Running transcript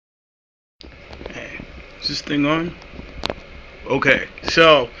Is this thing on? Okay,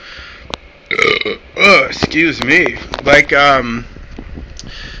 so, excuse me.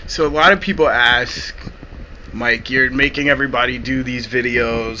 So a lot of people ask, Mike, you're making everybody do these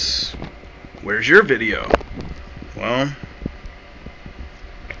videos. Where's your video? Well,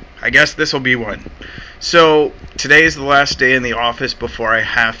 I guess this will be one. So, today is the last day in the office before I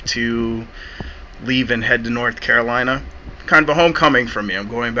have to leave and head to North Carolina. Kind of a homecoming for me. I'm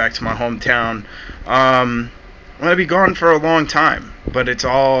going back to my hometown. I'm going to be gone for a long time, but it's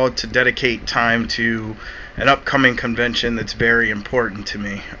all to dedicate time to an upcoming convention that's very important to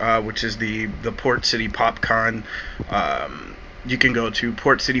me, which is the Port City PopCon. You can go to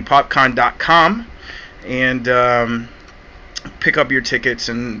portcitypopcon.com and pick up your tickets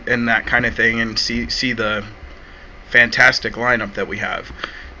and that kind of thing, and see the fantastic lineup that we have.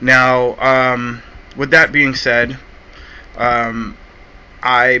 Now, with that being said,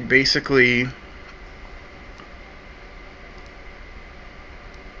 I basically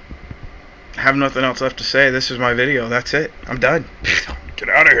have nothing else left to say. This is my video. That's it. I'm done. Get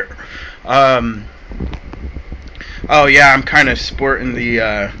out of here. Oh yeah, I'm kind of sporting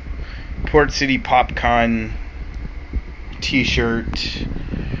the Port City PopCon t-shirt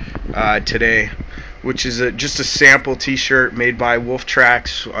today, which is just a sample t-shirt made by Wolf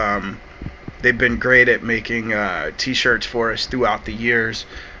Tracks. They've been great at making t-shirts for us throughout the years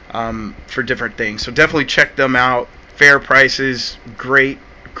for different things. So definitely check them out. Fair prices, great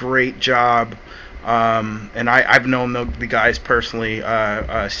job. And I've known the guys personally,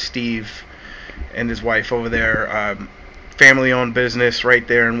 Steve and his wife over there. Family-owned business right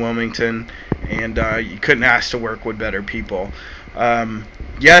there in Wilmington, and you couldn't ask to work with better people.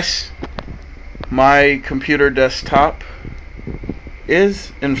 Yes, my computer desktop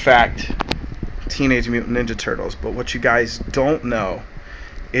is, in fact, Teenage Mutant Ninja Turtles, but what you guys don't know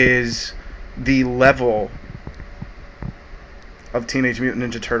is the level of Teenage Mutant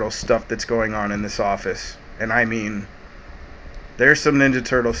Ninja Turtles stuff that's going on in this office. And I mean, there's some Ninja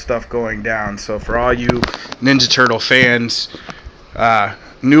Turtle stuff going down. So for all you Ninja Turtle fans,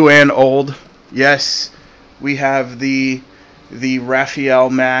 new and old, yes, we have the Raphael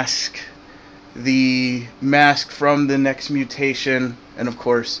mask, the mask from the Next Mutation, and of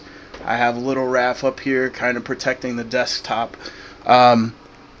course I have little Raph up here kind of protecting the desktop.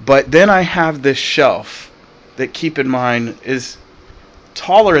 But then I have this shelf that, keep in mind, is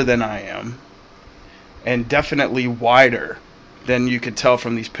taller than I am and definitely wider than you could tell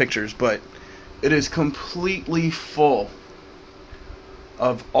from these pictures, but it is completely full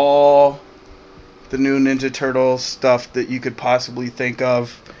of all the new Ninja Turtle stuff that you could possibly think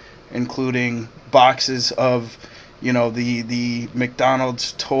of, including boxes of, you know, the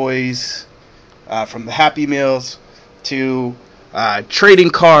McDonald's toys from the Happy Meals to trading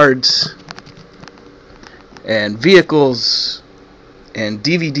cards and vehicles and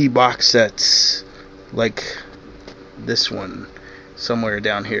DVD box sets like this one somewhere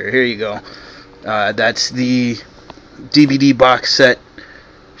down here. Here you go. That's the DVD box set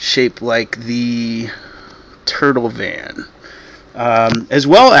shaped like the Turtle Van, as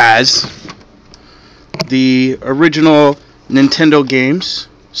well as the original Nintendo games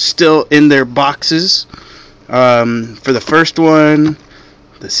still in their boxes, for the first one,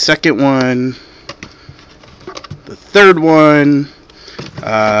 the second one, the third one,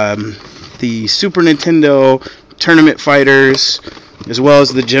 the Super Nintendo Tournament Fighters, as well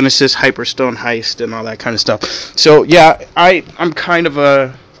as the Genesis Hyperstone Heist and all that kind of stuff. So yeah, I'm kind of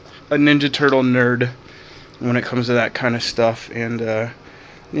a Ninja Turtle nerd when it comes to that kind of stuff, and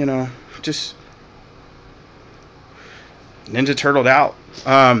you know, just Ninja Turtled out.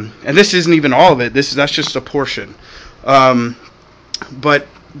 And this isn't even all of it. That's just a portion. But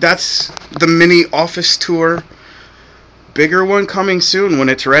that's the mini office tour. Bigger one coming soon when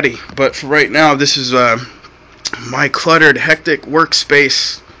it's ready. But for right now, this is my cluttered, hectic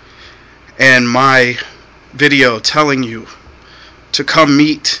workspace and my video telling you to come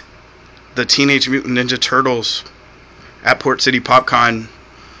meet the Teenage Mutant Ninja Turtles at Port City PopCon,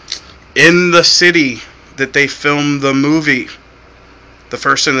 in the city that they filmed the movie. The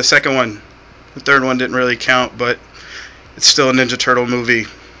first and the second one. The third one didn't really count, but it's still a Ninja Turtle movie.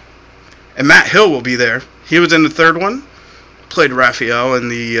 And Matt Hill will be there. He was in the third one. Played Raphael in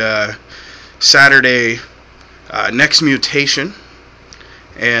the Saturday Next Mutation.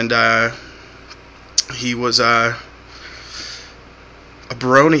 And he was a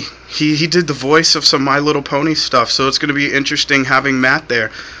brony. He did the voice of some My Little Pony stuff, so it's going to be interesting having Matt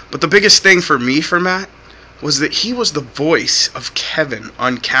there. But the biggest thing for me for Matt was that he was the voice of Kevin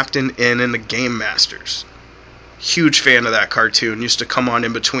on Captain N and the Game Masters. Huge fan of that cartoon. Used to come on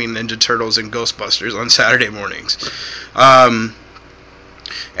in between Ninja Turtles and Ghostbusters on Saturday mornings. And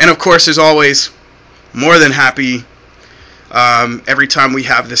of course, as always, more than happy every time we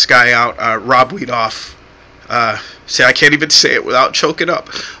have this guy out, Rob Wiedoff. See, I can't even say it without choking up.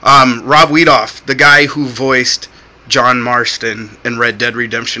 Rob Wiedoff, the guy who voiced John Marston in Red Dead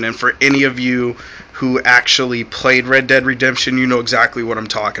Redemption. And for any of you who actually played Red Dead Redemption, you know exactly what I'm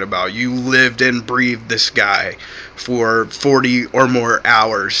talking about. You lived and breathed this guy for 40 or more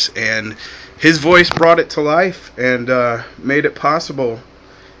hours, and his voice brought it to life and made it possible.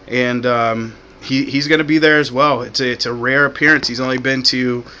 And he's going to be there as well. It's a rare appearance. He's only been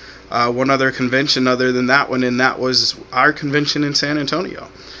to one other convention other than that one, and that was our convention in San Antonio.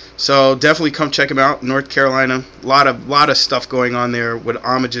 So definitely come check him out. North Carolina, a lot of stuff going on there with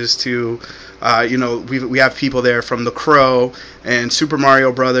homages to, we have people there from The Crow and Super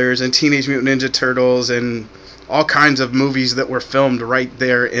Mario Brothers and Teenage Mutant Ninja Turtles and all kinds of movies that were filmed right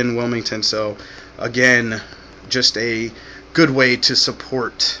there in Wilmington. So again, just a good way to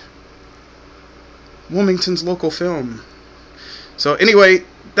support Wilmington's local film. So anyway,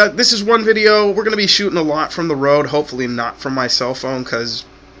 this is one video. We're going to be shooting a lot from the road, hopefully not from my cell phone, because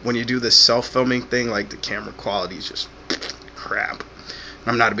when you do this self-filming thing, like, the camera quality is just crap.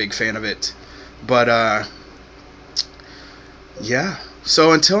 I'm not a big fan of it. But yeah.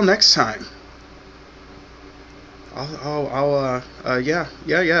 So until next time,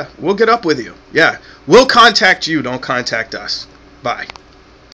 yeah. We'll get up with you. Yeah, we'll contact you. Don't contact us. Bye.